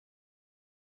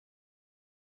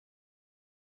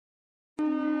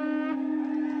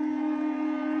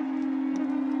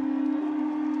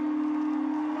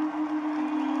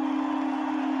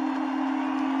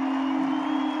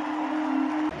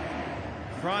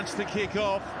Crunch to kick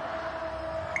off.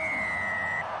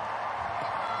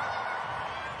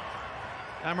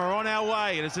 And we're on our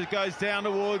way, and as it goes down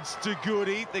towards De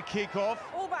Goody, the kick-off.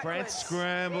 France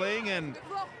scrambling and...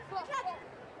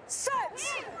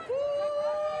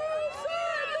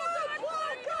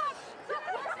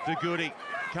 De Goody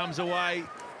comes away,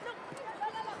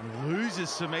 loses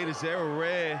some meters there, a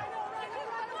rare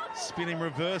spinning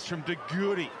reverse from De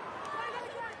Goody.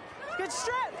 Good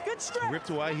strap, good strap. Ripped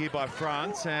away here by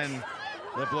France, and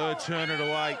the Bleu turn it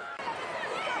away.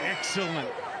 Excellent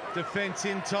defence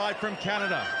in tight from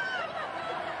Canada.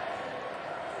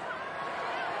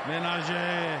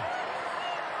 Ménager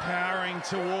powering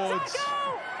towards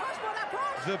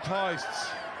the posts.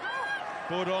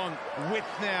 Bourdon width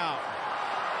now.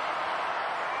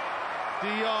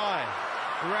 DI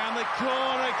around the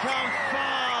corner comes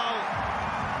foul.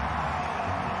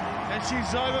 And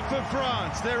she's over for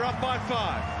France. They're up by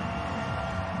 5.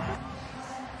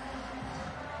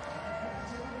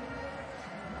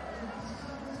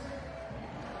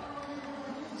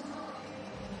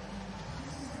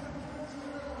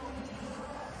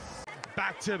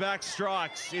 Back-to-back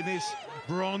strikes in this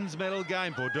bronze medal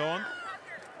game. Bourdon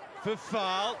for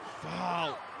foul.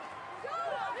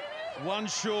 One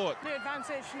short. New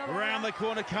advantage. Around the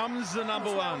corner comes the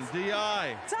number one,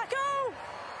 DI. Tackle!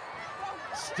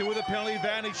 Still with a penalty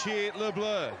advantage here, Le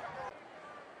Bleu.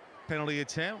 Penalty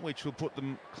attempt, which will put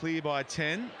them clear by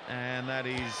 10, and that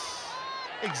is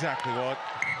exactly what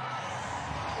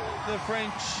the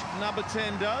French number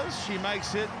 10 does. She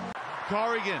makes it.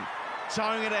 Corrigan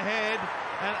towing it ahead,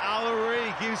 and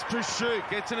Allery gives pursuit,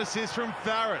 gets an assist from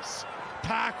Farris.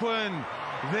 Paquin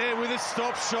there with a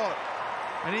stop shot.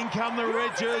 And in come the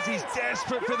red jerseys,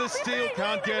 desperate for the steal,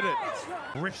 can't get it.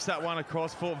 Rips that one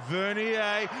across for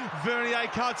Vernier. Vernier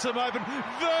cuts him open.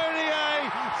 Vernier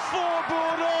for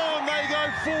Bourdon. They go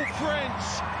full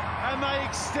French and they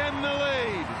extend the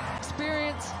lead.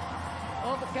 Experience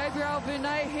of Gabrielle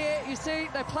Vernier here. You see,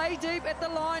 they play deep at the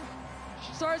line.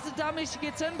 She throws the dummy, she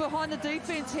gets in behind the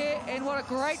defense here, and what a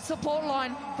great support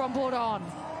line from Bourdon.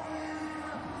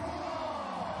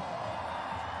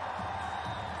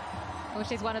 Well,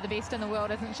 she's one of the best in the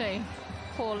world, isn't she?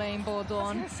 Pauline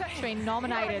Bourdon. She's been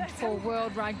nominated for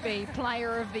World Rugby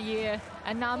Player of the Year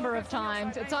a number of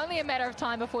times. It's only a matter of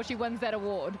time before she wins that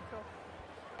award.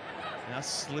 Now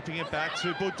slipping it back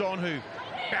to Bourdon, who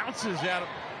bounces out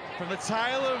from the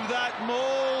tail of that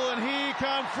maul, and here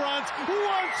come France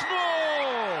once more!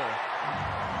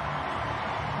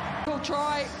 We'll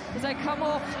try as they come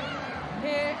off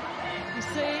here. You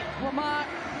see Lamar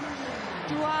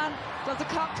Duan does a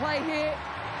cut play here,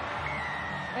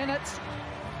 and it's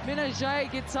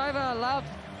Ménager gets over. I love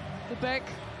the back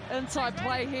inside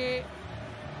play here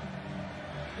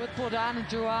with Bourdon and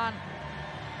Duan.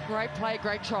 Great play,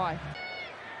 great try.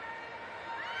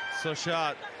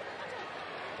 Sochat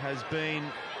has been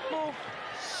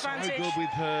so good with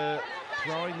her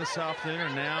throwing this afternoon,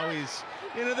 and now is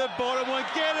into the bottom one.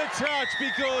 Get a touch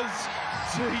because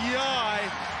Tuyai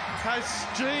has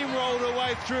steamrolled her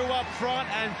way through up front,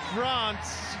 and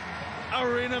France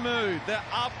are in a mood. They're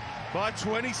up by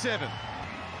 27.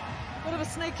 Bit of a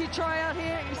sneaky try out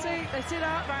here. You see, they set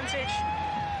out. Advantage.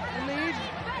 And leave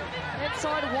that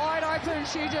side wide open.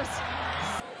 She just...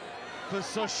 For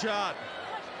Sochat.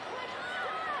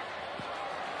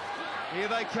 Here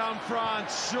they come,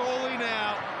 France. Surely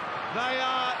now. They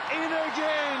are in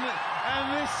again.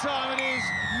 And this time it is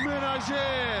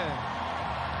Ménager.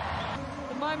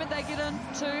 The moment they get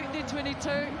into their 22,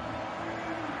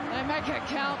 they make it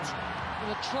count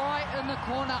with a try in the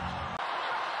corner.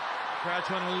 Crowd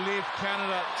trying to lift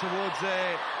Canada towards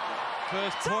their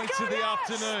first points of the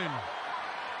afternoon.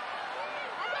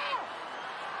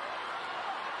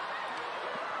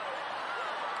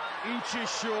 Inches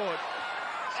short.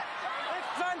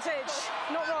 Advantage,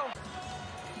 not wrong.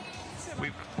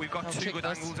 We've got two good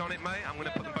angles on it, mate. I'm going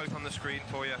to put them both on the screen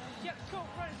for you. Yep, cool,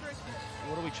 run it through.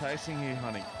 What are we chasing here,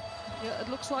 honey? Yeah, it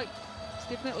looks like it's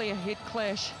definitely a head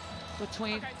clash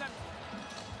between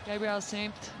Gabrielle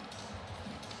Sempt.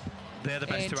 They're the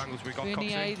best two angles we got,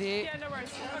 Vernier there. Yeah, no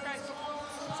worries. Okay.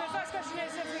 So first question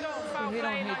is, have we got foul Head play?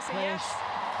 on And head that's a clash. yes.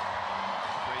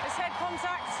 It's head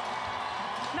contact.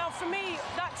 Now for me,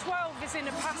 that 12 is in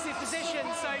a passive position,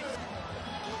 so...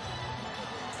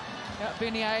 Yeah,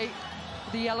 Vernier,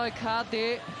 the yellow card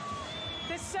there.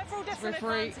 There's several different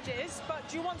advantages, but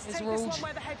do you want to take this one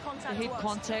where the head contact the head works?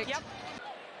 contact. Yep.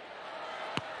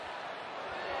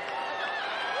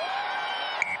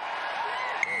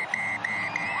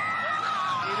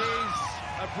 It is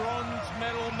a bronze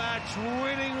medal match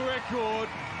winning record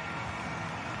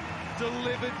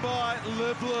delivered by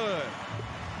Le Bleu.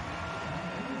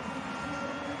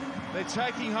 They're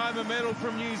taking home a medal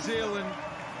from New Zealand.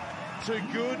 Too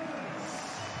good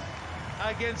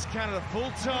against Canada.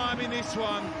 Full time in this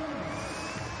one.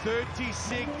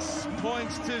 36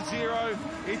 points to 0.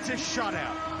 It's a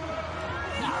shutout.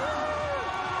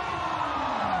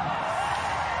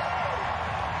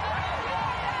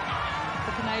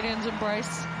 The Canadians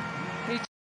embrace